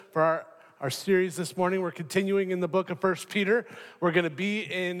for our series this morning. We're continuing in the book of 1 Peter. We're going to be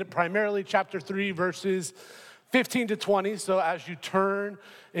in primarily chapter 3, verses 15 to 20. So as you turn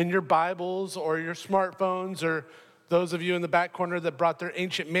in your Bibles or your smartphones, or those of you in the back corner that brought their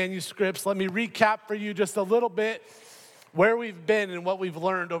ancient manuscripts, let me recap for you just a little bit where we've been and what we've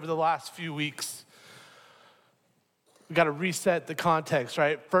learned over the last few weeks. We got to reset the context,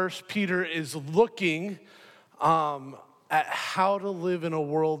 right? 1 Peter is looking at how to live in a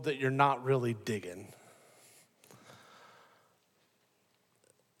world that you're not really digging.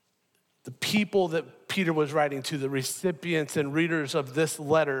 The people that Peter was writing to, the recipients and readers of this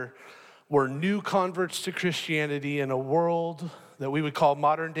letter, were new converts to Christianity in a world that we would call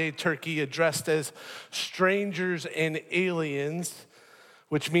modern day Turkey, addressed as strangers and aliens,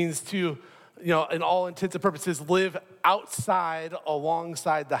 which means to, in all intents and purposes, live outside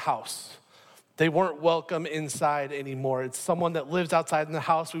alongside the house. They weren't welcome inside anymore. It's someone that lives outside in the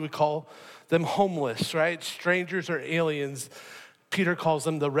house. We would call them homeless, right? Strangers or aliens. Peter calls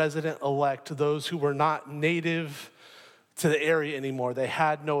them the resident elect, those who were not native to the area anymore. They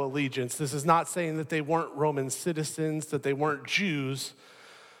had no allegiance. This is not saying that they weren't Roman citizens, that they weren't Jews,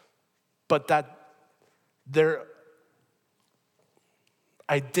 but that their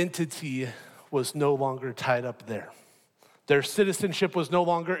identity was no longer tied up there. Their citizenship was no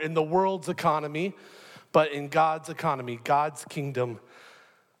longer in the world's economy, but in God's economy, God's kingdom.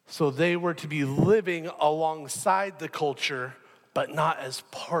 So they were to be living alongside the culture, but not as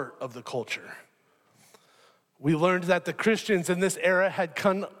part of the culture. We learned that the Christians in this era had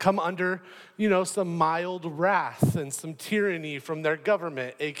come under, some mild wrath and some tyranny from their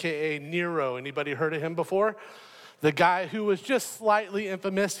government, AKA Nero. Anybody heard of him before? The guy who was just slightly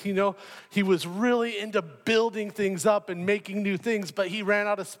infamous. He was really into building things up and making new things, but he ran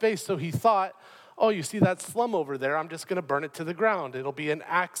out of space. So he thought, oh, you see that slum over there? I'm just going to burn it to the ground. It'll be an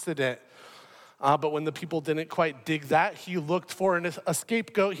accident. But when the people didn't quite dig that, he looked for a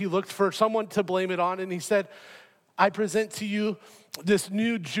scapegoat. He looked for someone to blame it on. And he said, I present to you this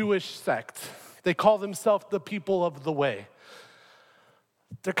new Jewish sect. They call themselves the people of the way.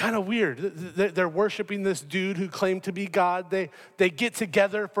 They're kind of weird. They're worshiping this dude who claimed to be God. They get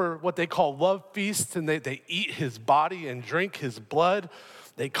together for what they call love feasts, and they eat his body and drink his blood.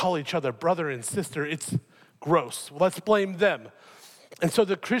 They call each other brother and sister. It's gross. Let's blame them. And so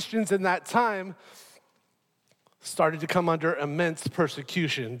the Christians in that time started to come under immense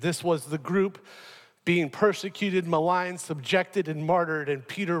persecution. This was the group being persecuted, maligned, subjected, and martyred, and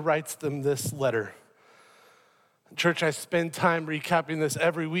Peter writes them this letter. Church, I spend time recapping this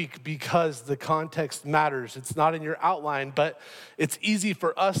every week because the context matters. It's not in your outline, but it's easy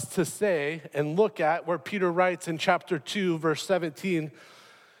for us to say and look at where Peter writes in chapter 2, verse 17.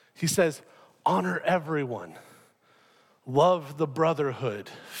 He says, honor everyone, love the brotherhood,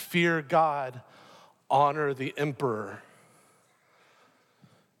 fear God, honor the emperor.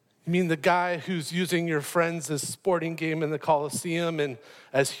 You mean the guy who's using your friends as sporting game in the Colosseum and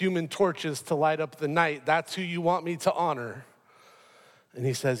as human torches to light up the night? That's who you want me to honor? And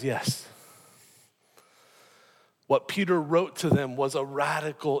he says, yes. What Peter wrote to them was a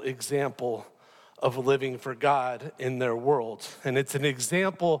radical example of living for God in their world. And it's an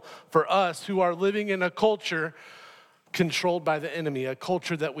example for us who are living in a culture controlled by the enemy, a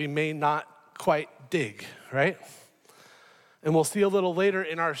culture that we may not quite dig, right? And we'll see a little later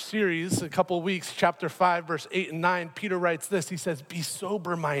in our series, a couple of weeks, chapter 5, verse 8 and 9, Peter writes this. He says, be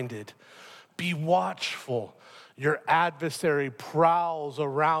sober-minded, be watchful. Your adversary prowls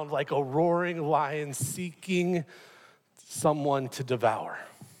around like a roaring lion seeking someone to devour.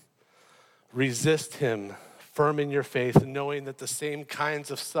 Resist him, firm in your faith, knowing that the same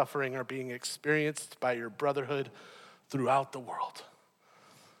kinds of suffering are being experienced by your brotherhood throughout the world.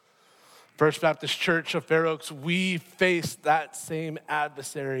 First Baptist Church of Fair Oaks, we face that same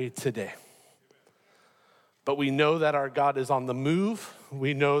adversary today. But we know that our God is on the move.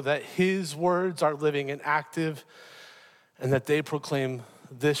 We know that his words are living and active, and that they proclaim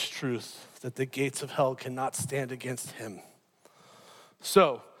this truth, that the gates of hell cannot stand against him.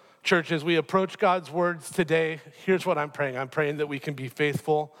 So, church, as we approach God's words today, here's what I'm praying. I'm praying that we can be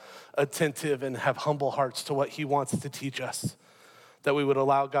faithful, attentive, and have humble hearts to what he wants to teach us. That we would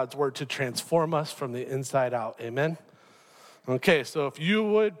allow God's word to transform us from the inside out. Amen? Okay, so if you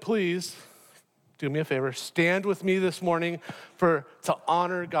would please do me a favor, stand with me this morning to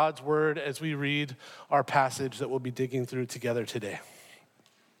honor God's word as we read our passage that we'll be digging through together today.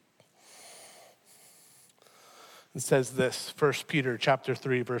 It says this, 1 Peter chapter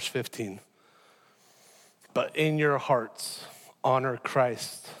 3, verse 15. But in your hearts, honor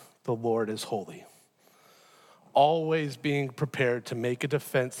Christ, the Lord is holy. always being prepared to make a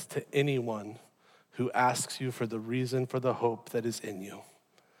defense to anyone who asks you for the reason for the hope that is in you.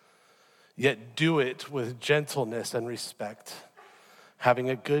 Yet do it with gentleness and respect, having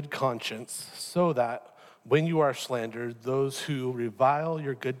a good conscience, so that when you are slandered, those who revile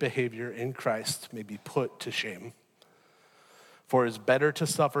your good behavior in Christ may be put to shame. For it is better to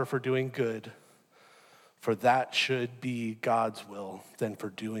suffer for doing good, for that should be God's will, than for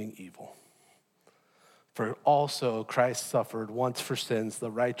doing evil. For also Christ suffered once for sins,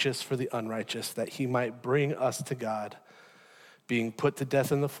 the righteous for the unrighteous, that he might bring us to God, being put to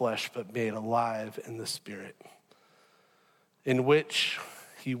death in the flesh, but made alive in the Spirit, in which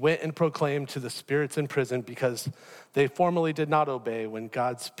he went and proclaimed to the spirits in prison, because they formerly did not obey when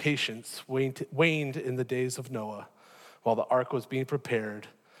God's patience waned in the days of Noah, while the ark was being prepared,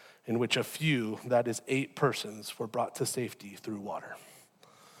 in which a few, that is 8 persons, were brought to safety through water.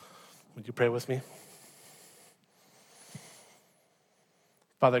 Would you pray with me?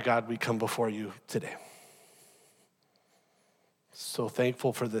 Father God, we come before you today. So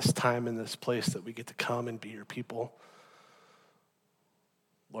thankful for this time and this place that we get to come and be your people.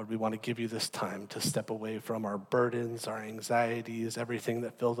 Lord, we want to give you this time to step away from our burdens, our anxieties, everything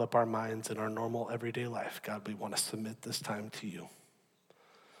that fills up our minds in our normal everyday life. God, we want to submit this time to you.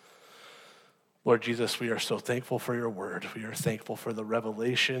 Lord Jesus, we are so thankful for your word. We are thankful for the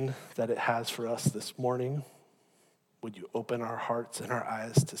revelation that it has for us this morning. Would you open our hearts and our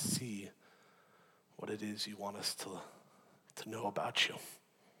eyes to see what it is you want us to know about you?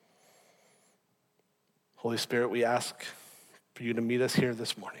 Holy Spirit, we ask for you to meet us here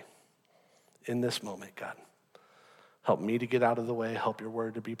this morning, in this moment, God. Help me to get out of the way, help your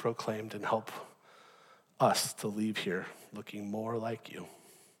word to be proclaimed, and help us to leave here looking more like you.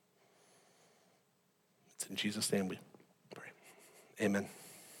 It's in Jesus' name we pray. Amen.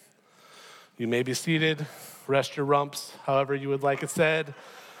 You may be seated. Rest your rumps, however you would like it said.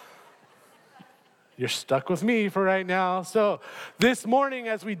 You're stuck with me for right now. So this morning,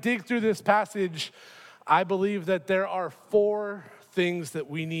 as we dig through this passage, I believe that there are 4 things that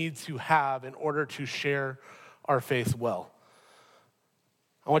we need to have in order to share our faith well.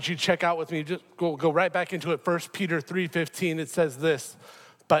 I want you to check out with me, just go right back into it. 1 Peter 3:15, it says this,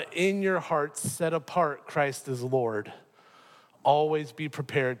 "But in your hearts set apart Christ as Lord. Always be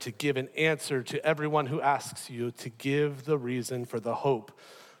prepared to give an answer to everyone who asks you, to give the reason for the hope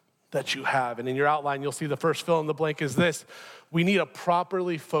that you have." And in your outline, you'll see the first fill in the blank is this: we need a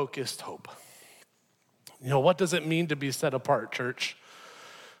properly focused hope. You know, what does it mean to be set apart, church?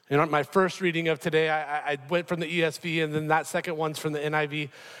 You know, my first reading of today, I went from the ESV, and then that second one's from the NIV.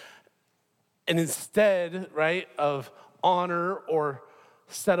 And instead, right, of honor or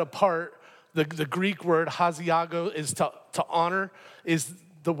set apart, the Greek word hagiago is to honor, is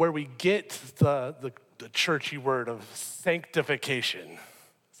where we get the churchy word of sanctification.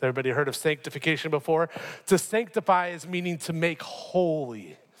 Has everybody heard of sanctification before? To sanctify is meaning to make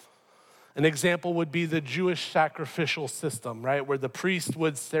holy. An example would be the Jewish sacrificial system, right? Where the priest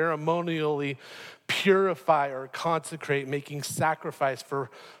would ceremonially purify or consecrate, making sacrifice for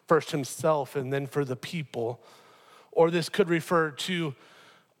first himself and then for the people. Or this could refer to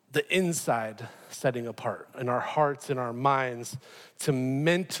the inside setting apart in our hearts and our minds to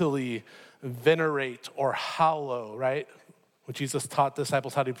mentally venerate or hallow, right? When Jesus taught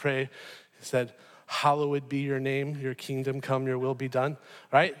disciples how to pray, he said, "Hallowed be your name, your kingdom come, your will be done,"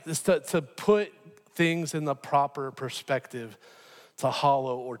 right? This to put things in the proper perspective, to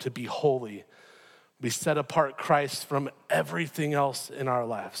hallow or to be holy. We set apart Christ from everything else in our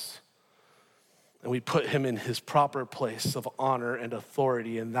lives. And we put him in his proper place of honor and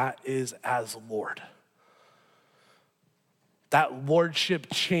authority, and that is as Lord. That lordship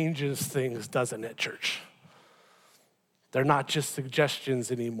changes things, doesn't it, church? They're not just suggestions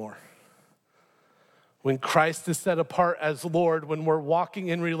anymore. When Christ is set apart as Lord, when we're walking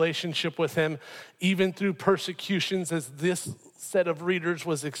in relationship with him, even through persecutions as this set of readers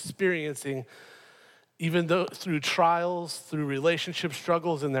was experiencing, even though through trials, through relationship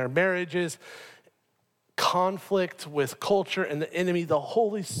struggles in their marriages, conflict with culture and the enemy, the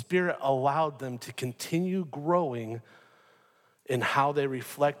Holy Spirit allowed them to continue growing in how they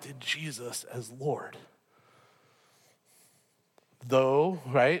reflected Jesus as Lord. Though,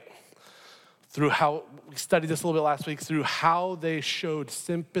 right, through how, we studied this a little bit last week, through how they showed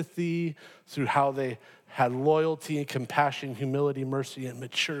sympathy, through how they had loyalty and compassion, humility, mercy, and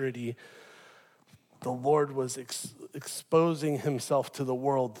maturity, the Lord was exposing himself to the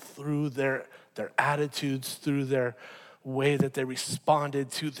world through their attitudes, through their way that they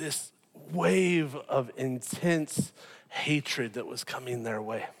responded to this wave of intense hatred that was coming their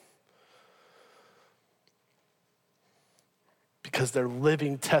way. because their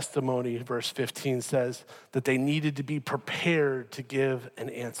living testimony, verse 15 says, that they needed to be prepared to give an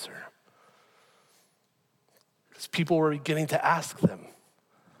answer. Because people were beginning to ask them,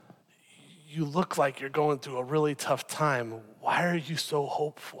 you look like you're going through a really tough time. Why are you so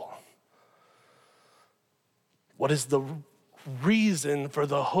hopeful? What is the reason for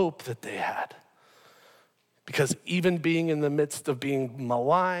the hope that they had? Because even being in the midst of being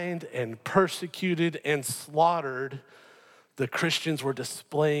maligned and persecuted and slaughtered, the Christians were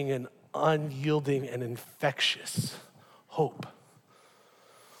displaying an unyielding and infectious hope.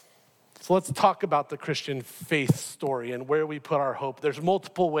 So let's talk about the Christian faith story and where we put our hope. There's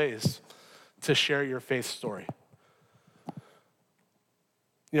multiple ways to share your faith story.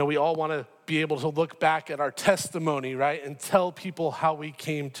 You know, we all want to be able to look back at our testimony, right, and tell people how we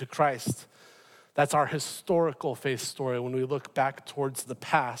came to Christ. That's our historical faith story when we look back towards the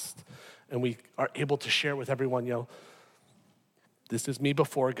past and we are able to share with everyone, you know, this is me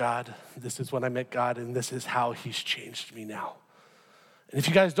before God, this is when I met God, and this is how he's changed me now. And if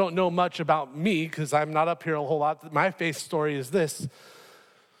you guys don't know much about me, because I'm not up here a whole lot, my faith story is this.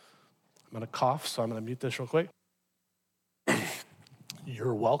 I'm gonna cough, so I'm gonna mute this real quick.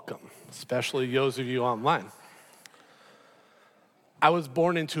 You're welcome, especially those of you online. I was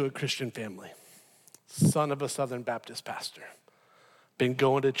born into a Christian family, son of a Southern Baptist pastor. Been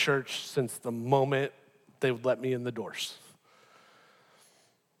going to church since the moment they would let me in the doors.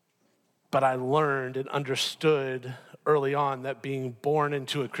 But I learned and understood early on that being born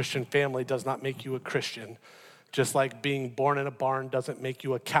into a Christian family does not make you a Christian, just like being born in a barn doesn't make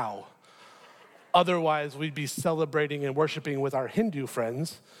you a cow. Otherwise, we'd be celebrating and worshiping with our Hindu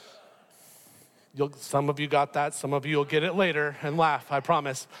friends. Some of you got that, some of you will get it later and laugh, I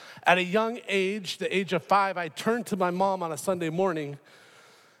promise. At a young age, the age of 5, I turned to my mom on a Sunday morning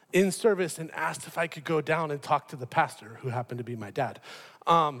in service and asked if I could go down and talk to the pastor, who happened to be my dad,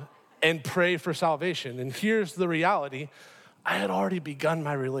 and pray for salvation. And here's the reality. I had already begun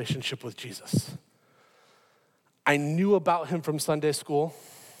my relationship with Jesus. I knew about him from Sunday school.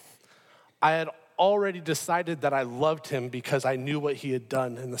 I had already decided that I loved him because I knew what he had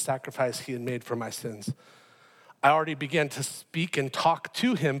done and the sacrifice he had made for my sins. I already began to speak and talk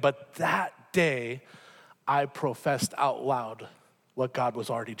to him, but that day I professed out loud what God was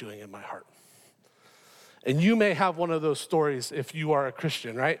already doing in my heart. And you may have one of those stories if you are a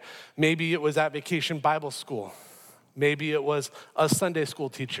Christian, right? Maybe it was at Vacation Bible School. Maybe it was a Sunday school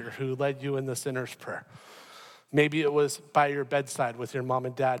teacher who led you in the sinner's prayer. Maybe it was by your bedside with your mom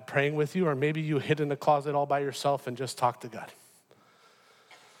and dad praying with you, or maybe you hid in a closet all by yourself and just talked to God.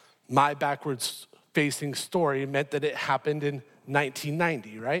 My backwards facing story meant that it happened in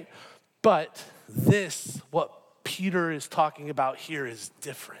 1990, right? But what Peter is talking about here is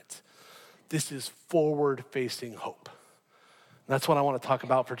different. This is forward-facing hope. And that's what I want to talk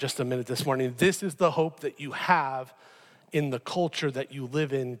about for just a minute this morning. This is the hope that you have in the culture that you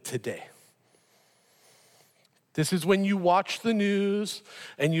live in today. This is when you watch the news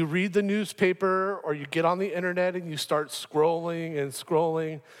and you read the newspaper or you get on the internet and you start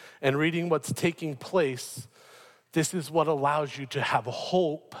scrolling and reading what's taking place. This is what allows you to have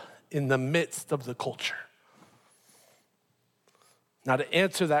hope in the midst of the culture. Now, to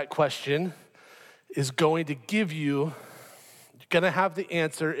answer that question is going to give you're going to have the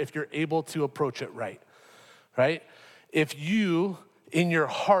answer if you're able to approach it right? If you, in your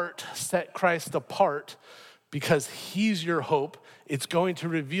heart, set Christ apart because he's your hope, it's going to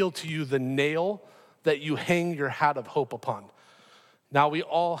reveal to you the nail that you hang your hat of hope upon. Now, we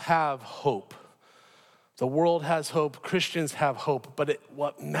all have hope. The world has hope, Christians have hope, but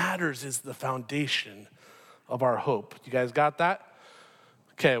what matters is the foundation of our hope. You guys got that?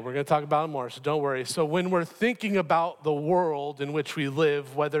 Okay, we're gonna talk about it more, so don't worry. So when we're thinking about the world in which we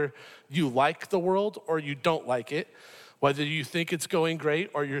live, whether you like the world or you don't like it, whether you think it's going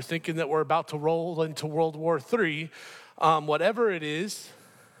great or you're thinking that we're about to roll into World War III, whatever it is,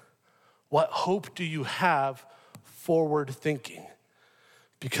 what hope do you have forward thinking?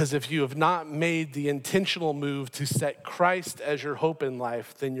 Because if you have not made the intentional move to set Christ as your hope in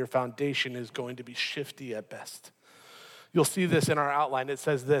life, then your foundation is going to be shifty at best. You'll see this in our outline. It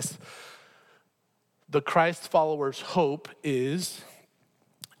says this: the Christ follower's hope is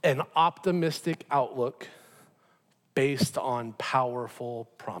an optimistic outlook based on powerful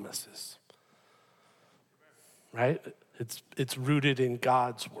promises, right? It's rooted in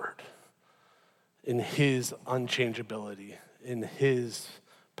God's word, in his unchangeability, in his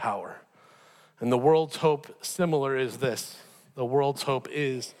power. And the world's hope, similar, is this. The world's hope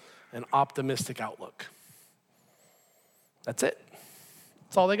is an optimistic outlook. That's it.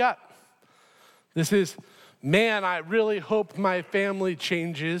 That's all they got. This is Man, I really hope my family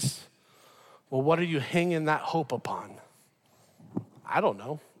changes. Well, what are you hanging that hope upon? I don't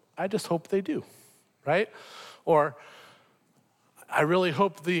know. I just hope they do, right? Or I really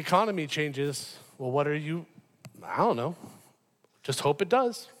hope the economy changes. Well, what are you? I don't know. Just hope it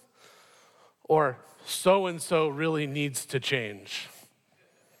does. Or so-and-so really needs to change.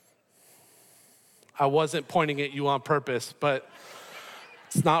 I wasn't pointing at you on purpose, but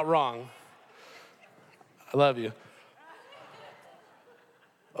it's not wrong. I love you.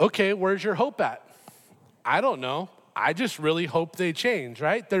 Okay, where's your hope at? I don't know. I just really hope they change,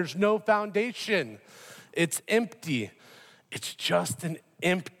 right? There's no foundation. It's empty. It's just an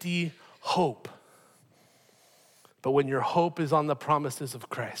empty hope. But when your hope is on the promises of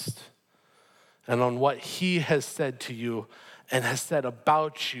Christ and on what he has said to you and has said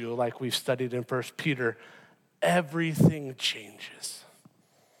about you, like we've studied in 1 Peter, everything changes.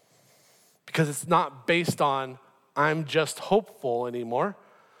 Because it's not based on, I'm just hopeful anymore,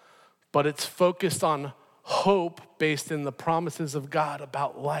 but it's focused on hope based in the promises of God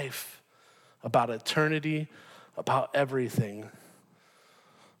about life, about eternity, about everything.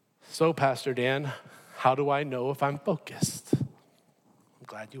 So, Pastor Dan, how do I know if I'm focused? I'm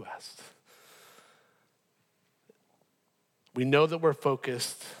glad you asked. We know that we're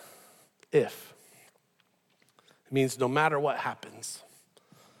focused if. It means no matter what happens.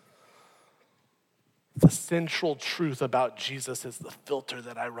 The central truth about Jesus is the filter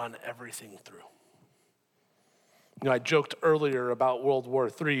that I run everything through. You know, I joked earlier about World War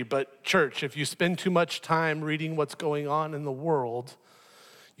III, but church, if you spend too much time reading what's going on in the world,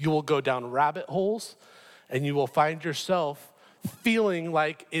 you will go down rabbit holes and you will find yourself feeling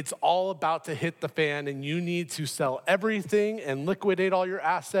like it's all about to hit the fan and you need to sell everything and liquidate all your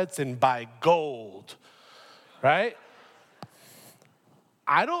assets and buy gold, right?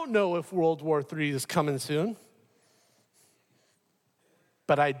 I don't know if World War III is coming soon,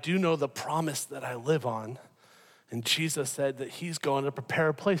 but I do know the promise that I live on. And Jesus said that he's going to prepare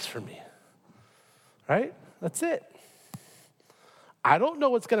a place for me, right? That's it. I don't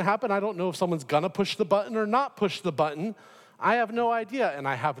know what's going to happen. I don't know if someone's going to push the button or not push the button. I have no idea, and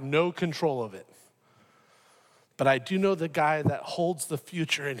I have no control of it. But I do know the guy that holds the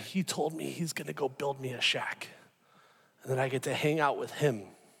future, and he told me he's going to go build me a shack. And then I get to hang out with him.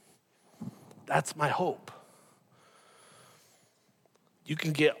 That's my hope. You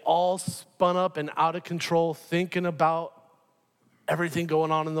can get all spun up and out of control thinking about everything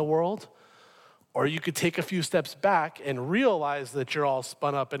going on in the world, or you could take a few steps back and realize that you're all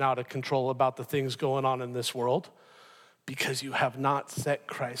spun up and out of control about the things going on in this world because you have not set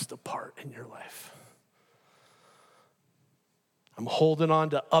Christ apart in your life. I'm holding on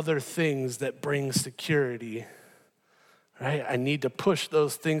to other things that bring security, right? I need to push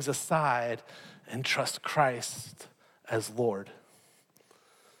those things aside and trust Christ as Lord.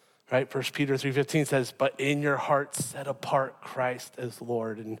 Right? 1 Peter 3:15 says, but in your heart set apart Christ as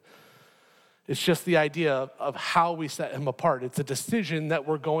Lord. And it's just the idea of how we set him apart. It's a decision that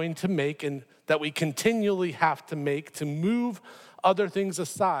we're going to make and that we continually have to make to move other things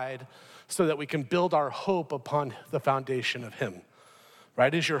aside so that we can build our hope upon the foundation of him.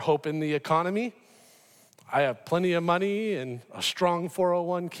 Right? Is your hope in the economy? I have plenty of money and a strong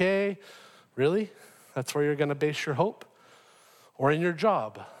 401k. Really? That's where you're going to base your hope? Or in your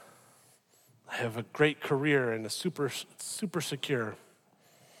job? I have a great career and a super secure.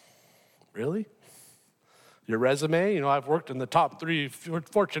 Really? Your resume, I've worked in the top 3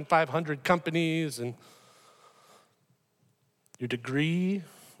 Fortune 500 companies, and your degree,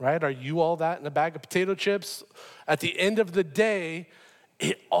 right? Are you all that in a bag of potato chips? At the end of the day,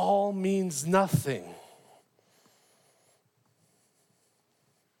 it all means nothing.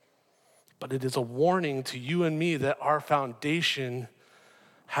 But it is a warning to you and me that our foundation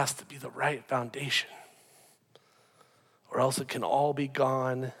has to be the right foundation, or else it can all be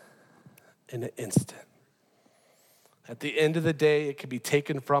gone in an instant. At the end of the day, it can be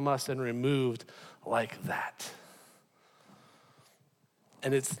taken from us and removed like that.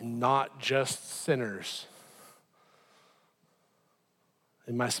 And it's not just sinners.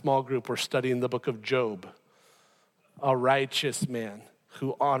 In my small group, we're studying the book of Job, a righteous man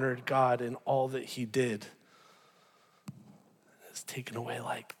who honored God in all that he did. It's taken away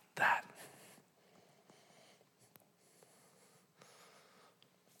like that.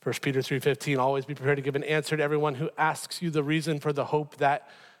 1 Peter 3:15, always be prepared to give an answer to everyone who asks you the reason for the hope that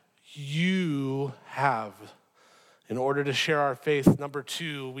you have. In order to share our faith, number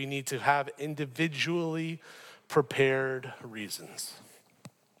 2, we need to have individually prepared reasons.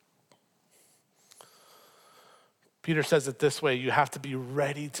 Peter says it this way, you have to be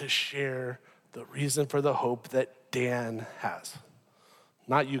ready to share The reason for the hope that Dan has.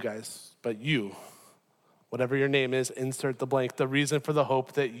 Not you guys, but you. Whatever your name is, insert the blank. The reason for the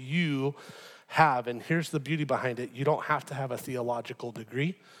hope that you have. And here's the beauty behind it. You don't have to have a theological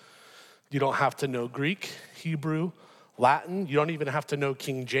degree. You don't have to know Greek, Hebrew, Latin. You don't even have to know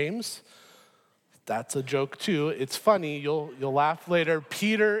King James. That's a joke too. It's funny, you'll laugh later.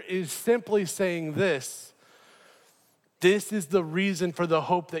 Peter is simply saying this. This is the reason for the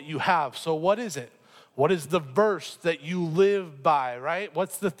hope that you have. So what is it? What is the verse that you live by, right?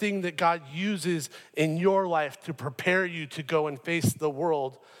 What's the thing that God uses in your life to prepare you to go and face the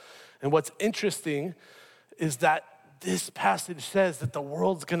world? And what's interesting is that this passage says that the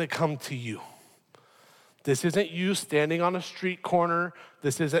world's gonna come to you. This isn't you standing on a street corner.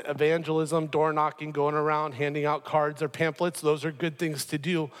 This isn't evangelism, door knocking, going around, handing out cards or pamphlets. Those are good things to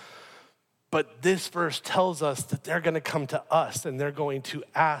do. But this verse tells us that they're gonna come to us and they're going to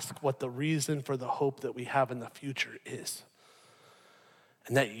ask what the reason for the hope that we have in the future is.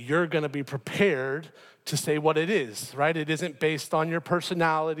 And that you're gonna be prepared to say what it is, right? It isn't based on your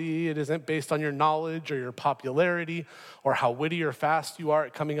personality. It isn't based on your knowledge or your popularity or how witty or fast you are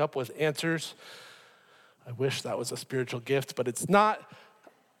at coming up with answers. I wish that was a spiritual gift, but it's not.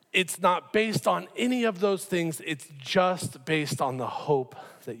 It's not based on any of those things. It's just based on the hope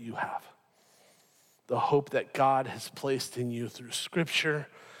that you have. The hope that God has placed in you through Scripture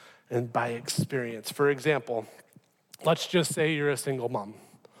and by experience. For example, let's just say you're a single mom.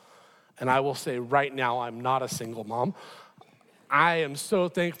 And I will say right now, I'm not a single mom. I am so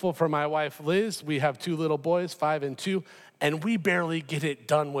thankful for my wife, Liz. We have 2 little boys, 5 and 2, and we barely get it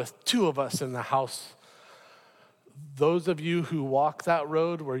done with 2 of us in the house. Those of you who walk that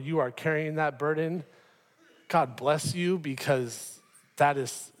road where you are carrying that burden, God bless you, because that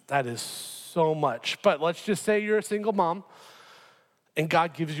is so much. But let's just say you're a single mom and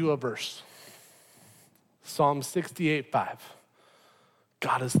God gives you a verse. Psalm 68:5.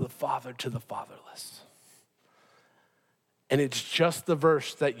 God is the father to the fatherless. And it's just the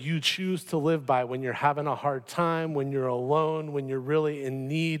verse that you choose to live by when you're having a hard time, when you're alone, when you're really in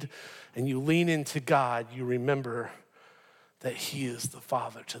need, and you lean into God, you remember that he is the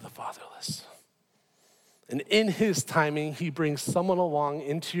father to the fatherless. And in his timing, he brings someone along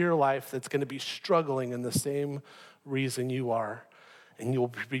into your life that's gonna be struggling in the same reason you are. And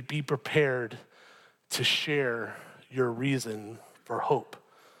you'll be prepared to share your reason for hope,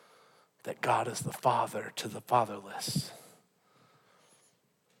 that God is the father to the fatherless.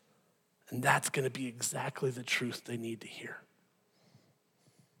 And that's gonna be exactly the truth they need to hear.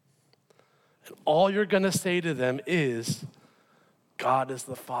 And all you're gonna say to them is, God is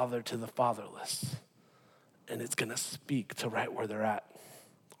the father to the fatherless. And it's gonna speak to right where they're at.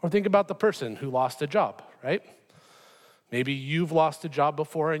 Or think about the person who lost a job, right? Maybe you've lost a job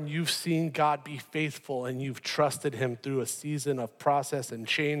before and you've seen God be faithful and you've trusted him through a season of process and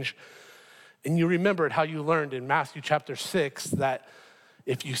change. And you remembered how you learned in Matthew chapter 6 that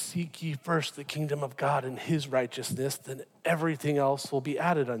if you seek ye first the kingdom of God and his righteousness, then everything else will be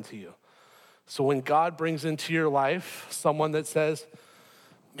added unto you. So when God brings into your life someone that says,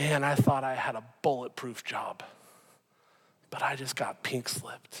 man, I thought I had a bulletproof job, but I just got pink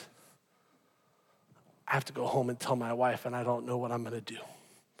slipped. I have to go home and tell my wife and I don't know what I'm gonna do.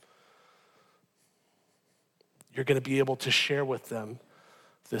 You're gonna be able to share with them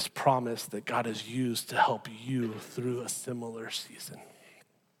this promise that God has used to help you through a similar season.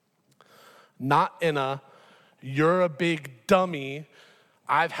 Not in a, you're a big dummy,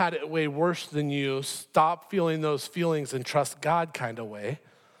 I've had it way worse than you, stop feeling those feelings and trust God kind of way,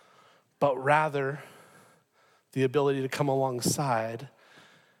 but rather the ability to come alongside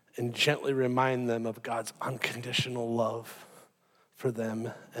and gently remind them of God's unconditional love for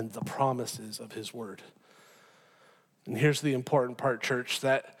them and the promises of his word. And here's the important part, church,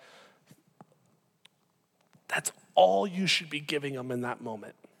 that's all you should be giving them in that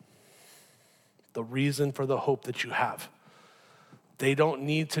moment. The reason for the hope that you have. They don't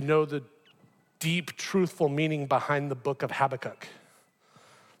need to know the deep, truthful meaning behind the book of Habakkuk.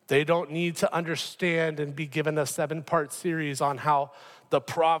 They don't need to understand and be given a 7-part series on how the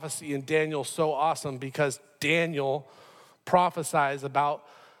prophecy in Daniel is so awesome, because Daniel prophesies about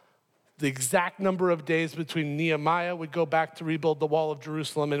the exact number of days between Nehemiah would go back to rebuild the wall of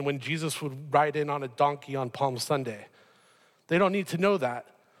Jerusalem and when Jesus would ride in on a donkey on Palm Sunday. They don't need to know that,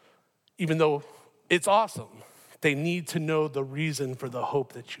 even though it's awesome. They need to know the reason for the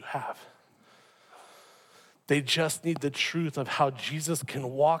hope that you have. They just need the truth of how Jesus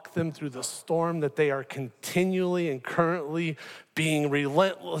can walk them through the storm that they are continually and currently being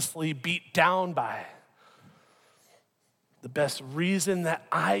relentlessly beat down by. the best reason that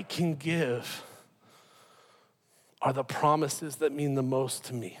I can give are the promises that mean the most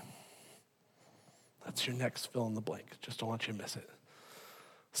to me. That's your next fill in the blank. Just don't want you to miss it.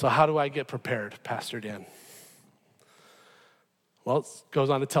 So how do I get prepared, Pastor Dan? Well, it goes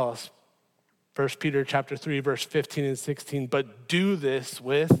on to tell us, 1 Peter chapter 3, verse 15 and 16, but do this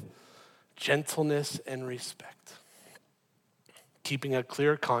with gentleness and respect, keeping a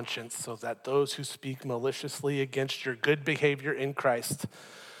clear conscience so that those who speak maliciously against your good behavior in Christ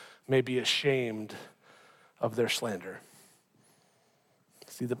may be ashamed of their slander.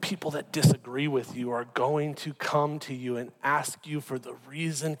 See, the people that disagree with you are going to come to you and ask you for the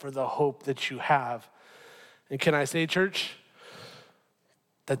reason for the hope that you have. And can I say, church,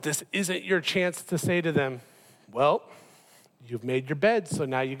 that this isn't your chance to say to them, well, you've made your bed, so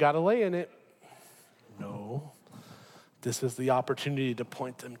now you got to lay in it. No, this is the opportunity to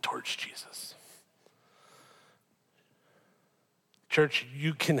point them towards Jesus. Church,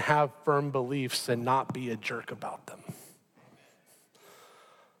 you can have firm beliefs and not be a jerk about them.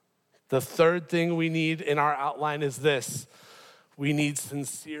 The third thing we need in our outline is this. We need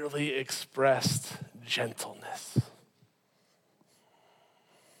sincerely expressed gentleness.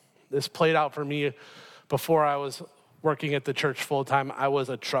 This played out for me before I was working at the church full time. I was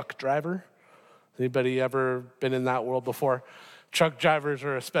a truck driver. Anybody ever been in that world before? Truck drivers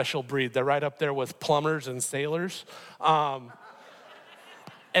are a special breed. They're right up there with plumbers and sailors.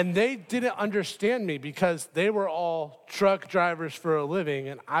 And they didn't understand me because they were all truck drivers for a living,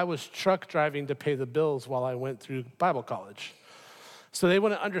 and I was truck driving to pay the bills while I went through Bible college. So they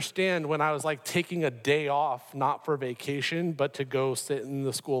wouldn't understand when I was like taking a day off, not for vacation, but to go sit in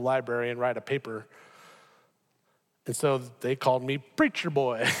the school library and write a paper. And so they called me preacher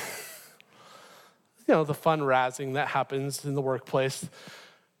boy. You know, the fun razzing that happens in the workplace.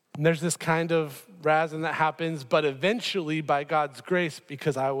 And there's this kind of razzing that happens, but eventually, by God's grace,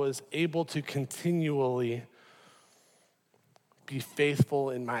 because I was able to continually be faithful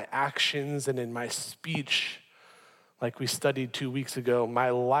in my actions and in my speech, like we studied 2 weeks ago, my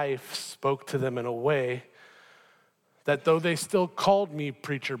life spoke to them in a way that though they still called me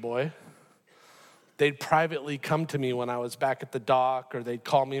preacher boy, they'd privately come to me when I was back at the dock, or they'd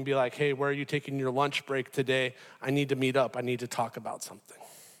call me and be like, hey, where are you taking your lunch break today? I need to meet up. I need to talk about something.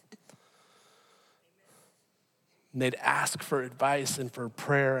 And they'd ask for advice and for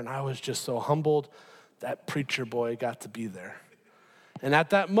prayer, and I was just so humbled that preacher boy got to be there. And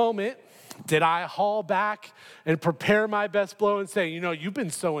at that moment, did I haul back and prepare my best blow and say, you know, you've been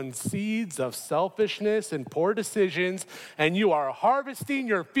sowing seeds of selfishness and poor decisions, and you are harvesting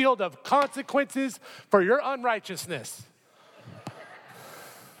your field of consequences for your unrighteousness?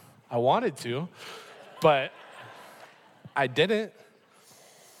 I wanted to, but I didn't.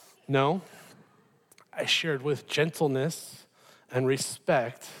 No. I shared with gentleness and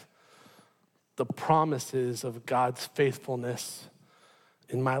respect the promises of God's faithfulness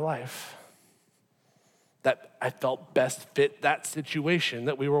in my life that I felt best fit that situation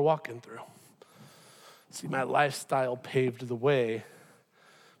that we were walking through. See, my lifestyle paved the way,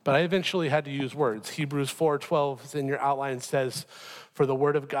 but I eventually had to use words. Hebrews 4:12 in your outline says, for the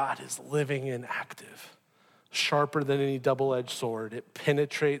word of God is living and active, sharper than any double-edged sword. It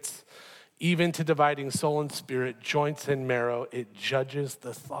penetrates even to dividing soul and spirit, joints and marrow. It judges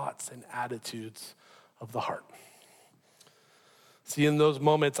the thoughts and attitudes of the heart. See, in those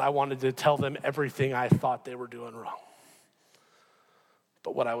moments, I wanted to tell them everything I thought they were doing wrong.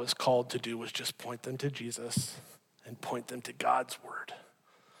 But what I was called to do was just point them to Jesus and point them to God's word,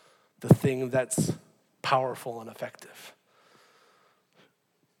 the thing that's powerful and effective,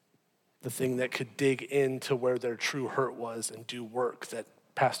 the thing that could dig into where their true hurt was and do work that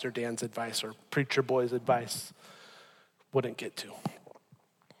Pastor Dan's advice or preacher boy's advice wouldn't get to.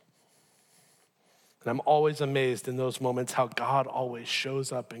 And I'm always amazed in those moments how God always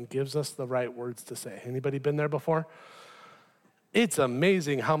shows up and gives us the right words to say. Anybody been there before? It's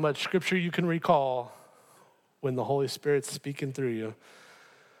amazing how much scripture you can recall when the Holy Spirit's speaking through you.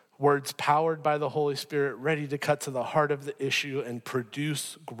 Words powered by the Holy Spirit, ready to cut to the heart of the issue and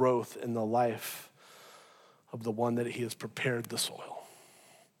produce growth in the life of the one that he has prepared the soil.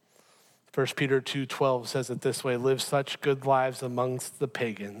 1 Peter 2:12 says it this way, live such good lives amongst the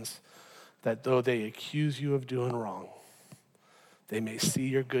pagans that though they accuse you of doing wrong, they may see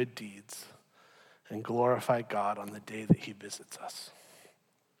your good deeds and glorify God on the day that he visits us.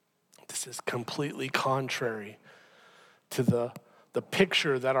 This is completely contrary to the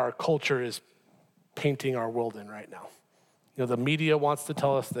picture that our culture is painting our world in right now. You know, the media wants to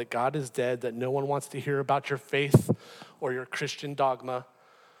tell us that God is dead, that no one wants to hear about your faith or your Christian dogma.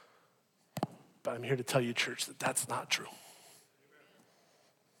 But I'm here to tell you, church, that that's not true.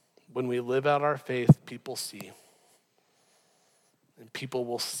 when we live out our faith, people see. And people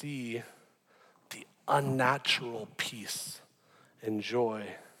will see the unnatural peace and joy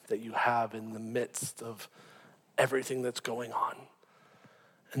that you have in the midst of everything that's going on.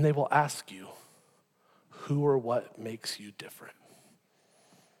 And they will ask you, who or what makes you different?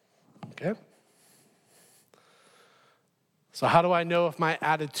 Okay? So how do I know if my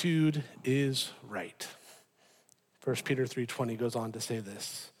attitude is right? 1 Peter 3:20 goes on to say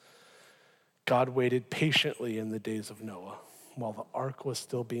this. God waited patiently in the days of Noah while the ark was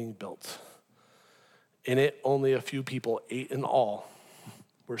still being built. In it, only a few people, 8 in all,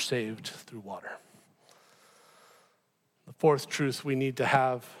 were saved through water. The fourth truth we need to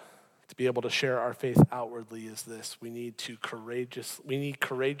have to be able to share our faith outwardly is this. We need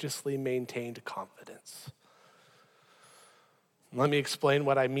courageously maintained confidence. Let me explain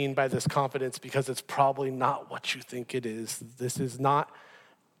what I mean by this confidence, because it's probably not what you think it is. This is not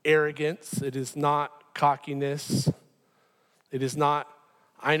arrogance. It is not cockiness. It is not,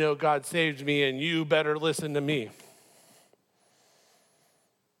 I know God saved me and you better listen to me.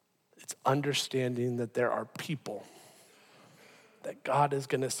 It's understanding that there are people that God is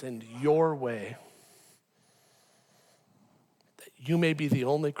going to send your way, that you may be the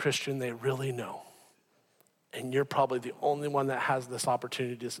only Christian they really know. And you're probably the only one that has this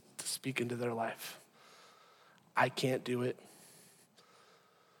opportunity to speak into their life. I can't do it.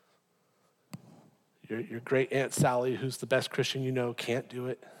 Your great Aunt Sally, who's the best Christian you know, can't do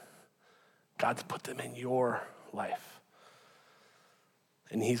it. God's put them in your life.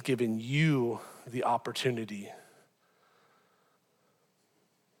 And he's given you the opportunity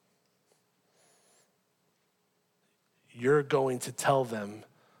you're going to tell them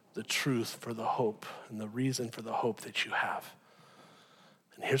the truth for the hope and the reason for the hope that you have.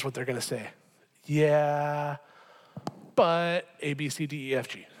 And here's what they're going to say. Yeah, but A, B, C, D, E, F,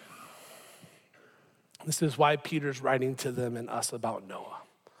 G. This is why Peter's writing to them and us about Noah.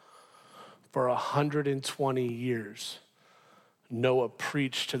 For 120 years, Noah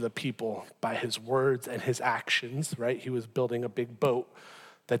preached to the people by his words and his actions, right? He was building a big boat,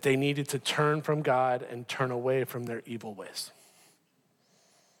 that they needed to turn from God and turn away from their evil ways.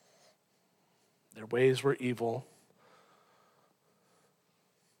 Their ways were evil.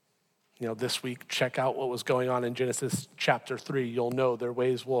 This week, check out what was going on in Genesis chapter 3. You'll know their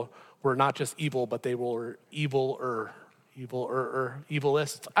ways were not just evil, but they were evilest.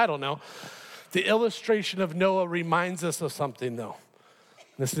 I don't know. The illustration of Noah reminds us of something, though.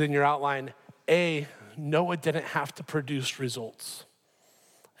 This is in your outline. A, Noah didn't have to produce results,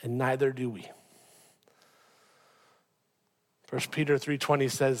 and neither do we. 1 Peter 3:20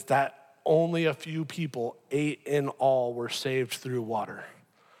 says that only a few people, 8 in all, were saved through water.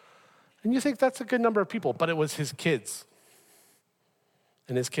 And you think that's a good number of people, but it was his kids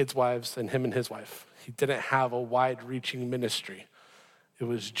and his kids' wives and him and his wife. He didn't have a wide-reaching ministry. It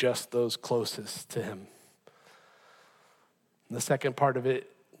was just those closest to him. And the second part of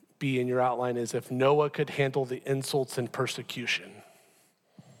it, B, in your outline, is if Noah could handle the insults and persecution,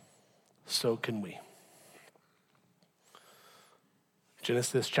 so can we.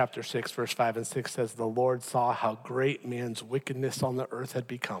 Genesis chapter 6, verse 5 and 6 says, the Lord saw how great man's wickedness on the earth had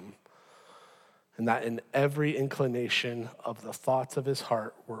become, and that in every inclination of the thoughts of his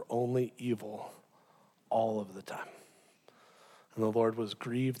heart were only evil all of the time. And the Lord was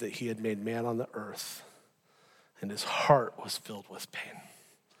grieved that he had made man on the earth, and his heart was filled with pain.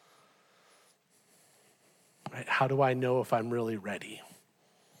 Right? How do I know if I'm really ready?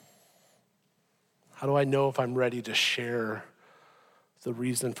 How do I know if I'm ready to share the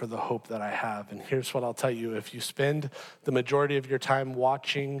reason for the hope that I have? And here's what I'll tell you. If you spend the majority of your time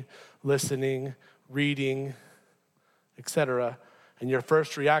watching, listening, reading, etc., and your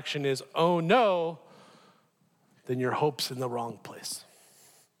first reaction is, oh no, then your hope's in the wrong place.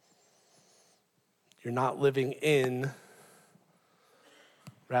 You're not living in,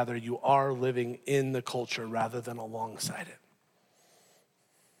 rather you are living in the culture rather than alongside it.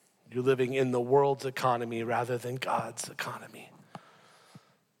 You're living in the world's economy rather than God's economy.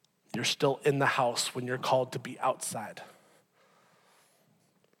 You're still in the house when you're called to be outside.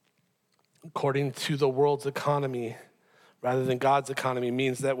 According to the world's economy, rather than God's economy,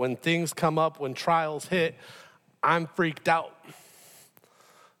 means that when things come up, when trials hit, I'm freaked out.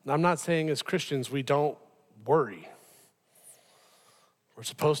 And I'm not saying as Christians we don't worry. We're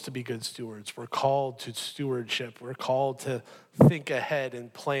supposed to be good stewards. We're called to stewardship. We're called to think ahead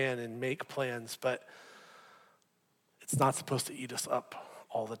and plan and make plans, but it's not supposed to eat us up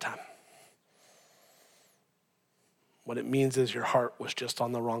all the time. What it means is your heart was just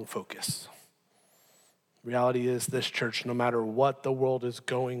on the wrong focus. Reality is this, church, no matter what the world is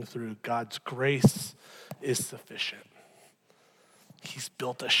going through, God's grace is sufficient. He's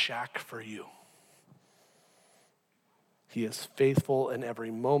built a shack for you. He is faithful in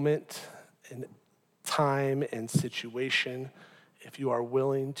every moment, in time and situation, if you are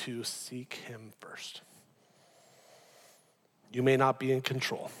willing to seek him first. You may not be in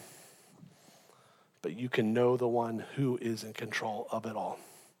control, but you can know the one who is in control of it all.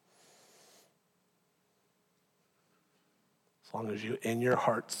 As long as you, in your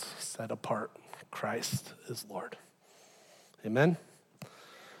hearts, set apart, Christ is Lord. Amen?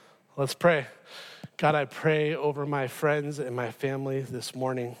 Let's pray. God, I pray over my friends and my family this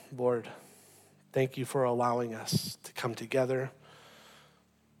morning. Lord, thank you for allowing us to come together,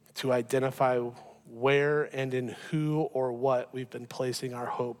 to identify where and in who or what we've been placing our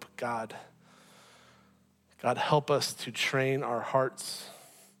hope, God. God, help us to train our hearts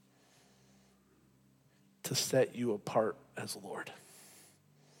to set you apart as Lord.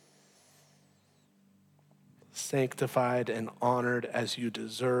 Sanctified and honored as you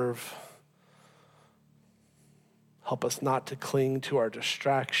deserve. Help us not to cling to our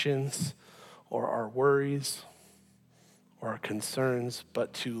distractions or our worries or our concerns,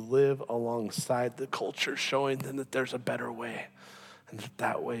 but to live alongside the culture, showing them that there's a better way and that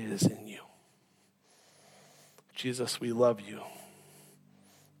that way is in you. Jesus, we love you.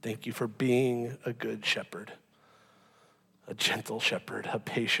 Thank you for being a good shepherd, a gentle shepherd, a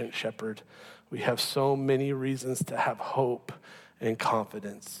patient shepherd. We have so many reasons to have hope and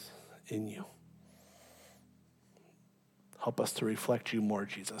confidence in you. Help us to reflect you more,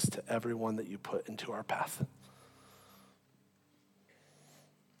 Jesus, to everyone that you put into our path.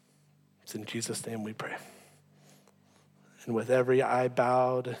 It's in Jesus' name we pray. And with every eye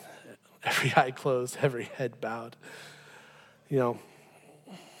bowed, every eye closed, every head bowed, if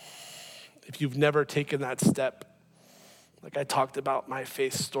you've never taken that step, like I talked about my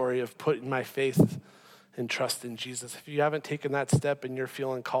faith story of putting my faith and trust in Jesus. If you haven't taken that step and you're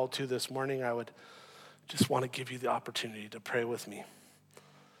feeling called to this morning, I would just want to give you the opportunity to pray with me.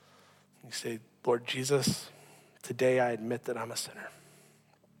 You say, Lord Jesus, today I admit that I'm a sinner,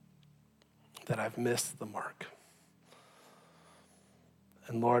 that I've missed the mark.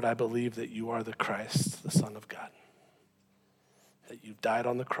 And Lord, I believe that you are the Christ, the Son of God, that you've died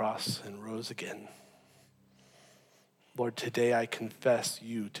on the cross and rose again. Lord, today I confess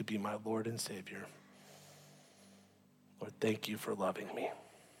you to be my Lord and Savior. Lord, thank you for loving me.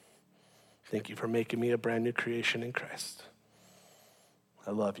 Thank you for making me a brand new creation in Christ.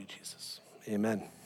 I love you, Jesus. Amen.